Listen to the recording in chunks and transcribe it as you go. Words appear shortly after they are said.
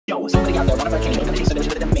know somebody out there, one of our king. Gonna taste so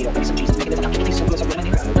delicious with the tomato. Give me some cheese, make it enough. Gonna taste so good, so good,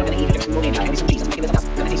 I'm gonna eat it. Give me some booty now. Give me some cheese, make it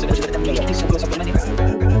enough. Gonna taste so delicious with the tomato. Taste so good, so good, I'm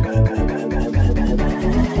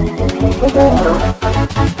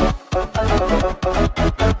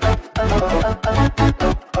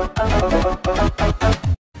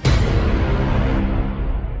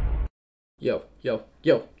Yo, yo,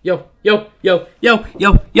 yo, yo, yo, yo, yo, yo,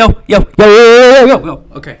 yo, yo, yo, yo, yo.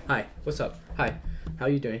 Okay, hi. What's up? Hi. How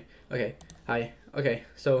you doing? Okay, hi. Okay,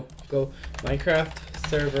 so go Minecraft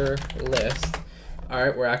server list.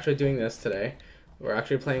 Alright, we're actually doing this today. We're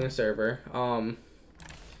actually playing a server.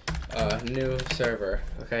 New server,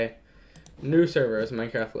 okay? New server is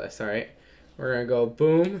Minecraft list, alright? We're gonna go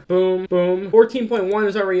boom, boom, boom. 14.1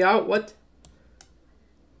 is already out? What?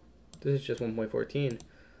 This is just 1.14.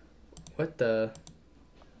 What the?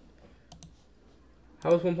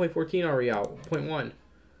 How is 1.14 already out? 0.1.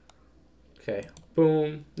 Okay.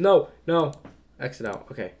 Boom. No, no. Exit out.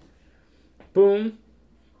 Okay. Boom.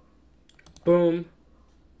 Boom.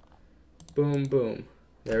 Boom, boom.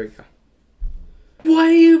 There we go. Why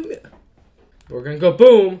are you... We're gonna go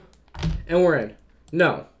boom. And we're in.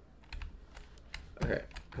 No. Okay.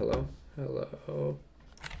 Hello. Hello.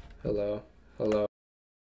 Hello. Hello.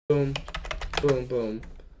 Boom. Boom, boom.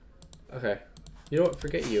 Okay. You know what?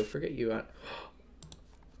 Forget you. Forget you.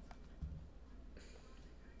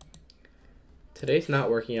 Today's not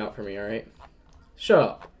working out for me, alright? Shut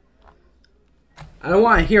up. I don't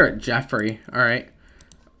want to hear it, Jeffrey, alright?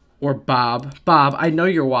 Or Bob. Bob, I know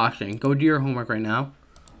you're watching. Go do your homework right now.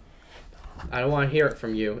 I don't want to hear it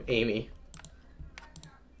from you, Amy.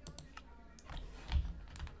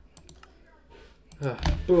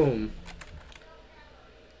 Boom.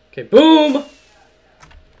 Okay, boom!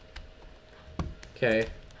 Okay.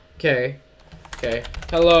 Okay. Okay.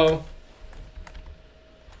 Hello.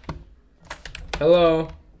 Hello.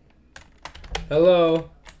 Hello.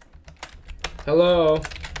 Hello.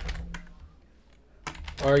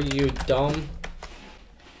 Are you dumb?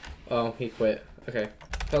 Oh, he quit. Okay.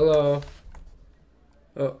 Hello.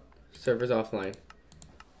 Oh, server's offline.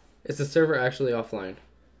 Is the server actually offline?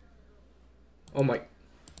 Oh my.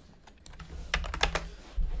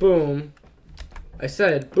 Boom. I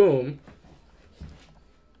said boom.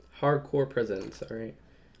 Hardcore presence, alright.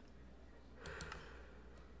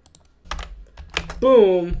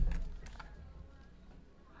 Boom!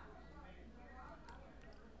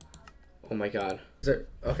 Oh my god. Is there,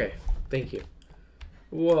 okay, thank you.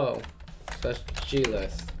 Whoa. Slash G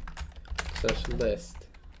list. Slash list.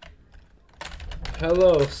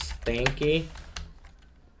 Hello, Stanky.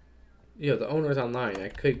 Yo, the owner's online. I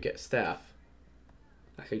could get staff.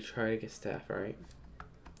 I could try to get staff, alright?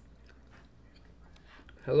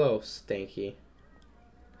 Hello, Stanky.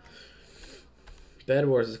 Bed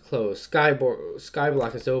Wars is closed.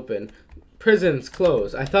 Skyblock is open. Prison's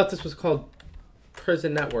closed. I thought this was called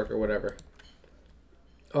Prison Network or whatever.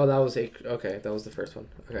 Oh, that was a... Okay, that was the first one.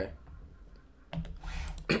 Okay.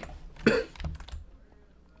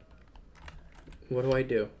 What do I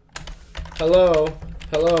do? Hello?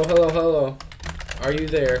 Hello, hello, hello. Are you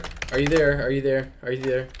there? Are you there? Are you there? Are you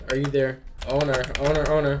there? Are you there? Owner, owner,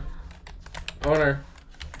 owner. Owner.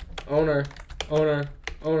 Owner. Owner.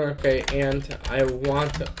 Owner. Okay, and I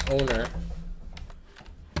want owner.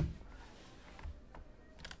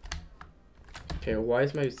 Okay, why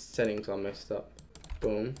is my settings all messed up?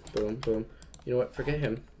 Boom, boom, boom. You know what? Forget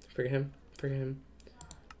him. Forget him. Forget him.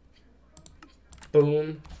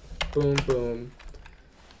 Boom, boom, boom.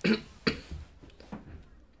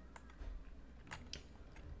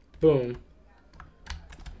 Boom.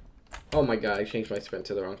 Oh my god, I changed my sprint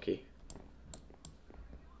to the wrong key.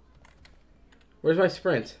 Where's my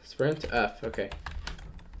sprint? Sprint F, okay.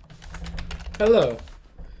 Hello.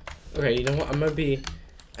 Okay, you know what? I'm gonna be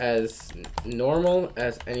as normal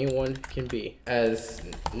as anyone can be. As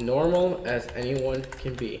normal as anyone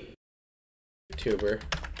can be. YouTuber.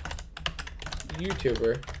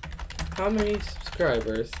 YouTuber. How many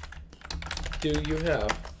subscribers do you have?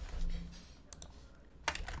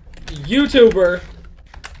 YouTuber!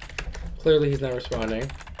 Clearly he's not responding.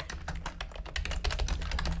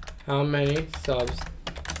 How many subs?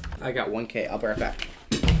 I got 1K. I'll be right back.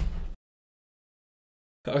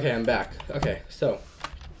 Okay, I'm back. Okay, so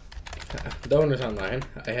the owner's online.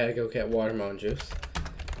 I had to go get watermelon juice.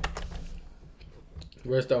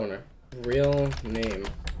 Where's the owner? Real name.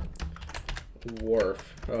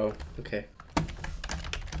 Wharf. Oh, okay.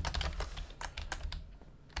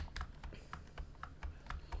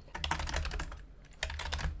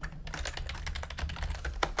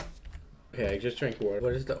 Okay, I just drank water.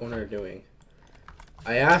 What is the owner doing?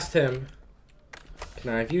 I asked him, can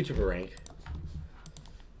I have YouTuber rank?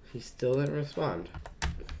 He still didn't respond.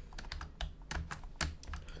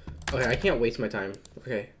 Okay, I can't waste my time.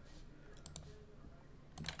 Okay.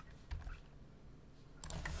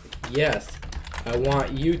 Yes, I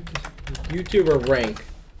want YouTuber rank.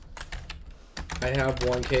 I have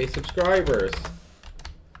 1K subscribers.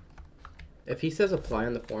 If he says apply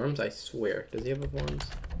on the forums, I swear. Does he have a forums?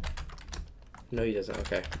 No, he doesn't.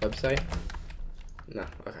 Okay. Website? No.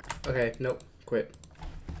 Okay. Okay. Nope. Quit.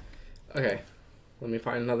 Okay. Let me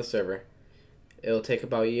find another server. It'll take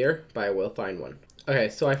about a year, but I will find one. Okay,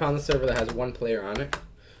 so I found the server that has 1 player on it.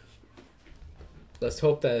 Let's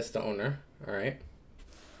hope that it's the owner. Alright.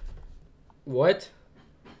 What?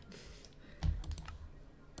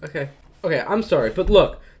 Okay. Okay, I'm sorry, but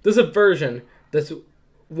look. There's a version that's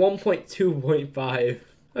 1.2.5.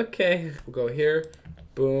 Okay. We'll go here.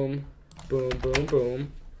 Boom. Boom, boom,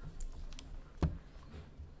 boom.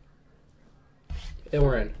 And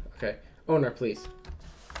we're in. Okay. Owner, please.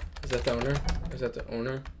 Is that the owner? Is that the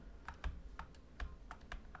owner?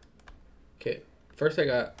 Okay. First I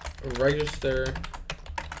got register.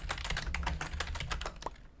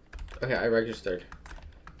 Okay, I registered.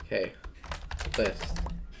 Okay. List.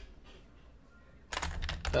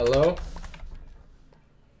 Hello?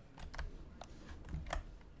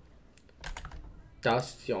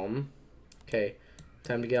 Dastion. Okay.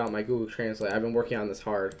 Time to get out my Google Translate. I've been working on this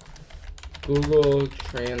hard. Google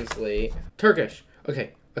Translate. Turkish.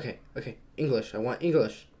 Okay. Okay. Okay. English. I want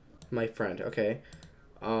English. My friend. Okay.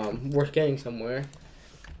 We're getting somewhere.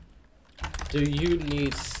 Do you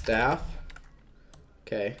need staff?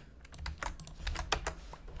 Okay.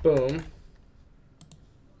 Boom.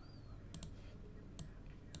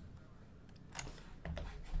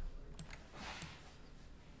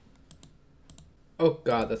 Oh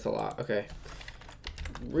god, that's a lot. Okay.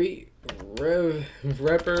 Reper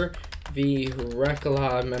v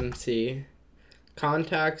Reclamenti.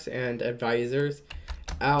 Contacts and advisors.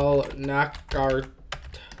 Al Nakart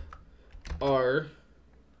are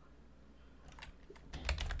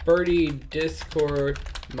Birdie Discord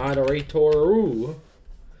moderator.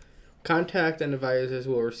 Contact and advisors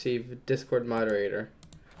will receive Discord moderator.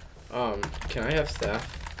 Can I have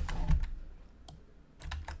staff?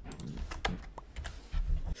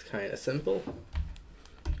 It's kind of simple.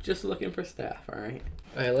 Just looking for staff, alright?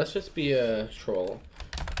 Alright, let's just be a troll.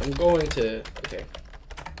 I'm going to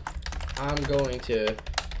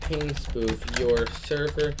ping spoof your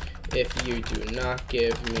server if you do not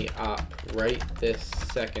give me op right this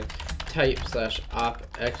second. Type /op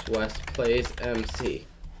xwest plays MC.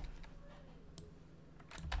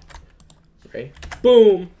 Right?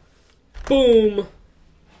 Boom! Boom!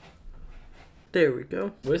 There we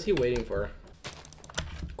go. What is he waiting for?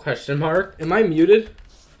 Question mark? Am I muted?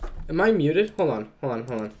 Am I muted? Hold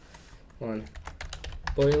on.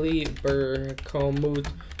 Boily Berkomut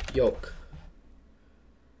Yoke.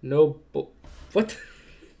 No what?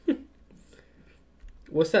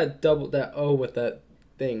 What's that that O with that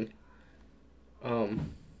thing?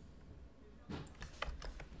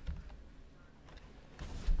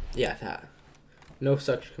 Yeah, that. No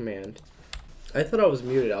such command. I thought I was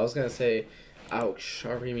muted. I was gonna say, ouch,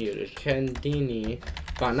 are we muted? Kendini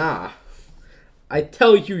Bana. I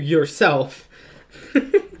tell you yourself.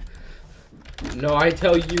 No, I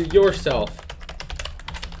tell you yourself.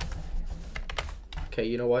 Okay,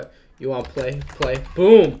 you know what? You want to play? Play.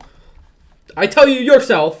 Boom! I tell you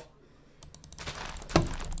yourself!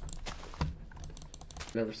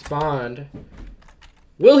 Gonna respond.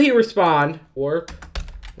 Will he respond? Warp.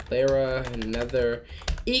 Lara. Nether.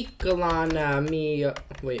 Ikalana me.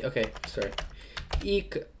 Wait, okay, sorry.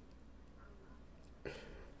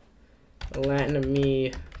 Latin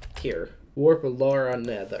me here. Warp Laura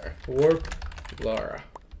Nether. Warp Laura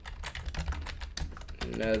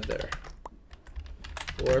Nether.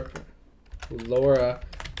 Warp Laura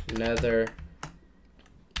Nether.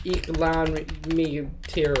 Iklan me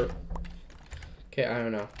tier. Okay, I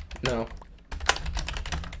don't know. No.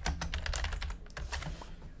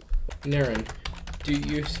 Naren, do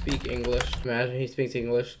you speak English? Imagine he speaks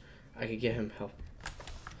English. I could get him help.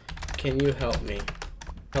 Can you help me?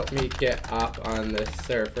 Help me get op on this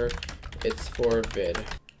server. It's for vid.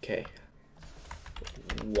 Okay.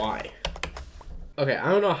 Why? Okay, I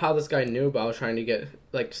don't know how this guy knew, but I was trying to get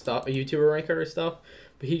like stuff, a YouTuber ranker or stuff,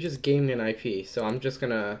 but he just gave me an IP, so I'm just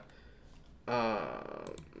gonna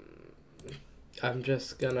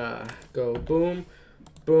go boom,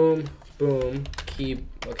 boom, boom, key.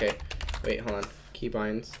 Okay, wait, hold on.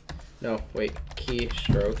 Keybinds. No, wait,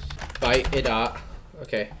 keystrokes. Byte it out.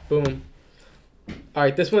 Okay, boom.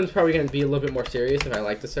 Alright, this one's probably going to be a little bit more serious if I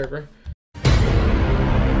like the server.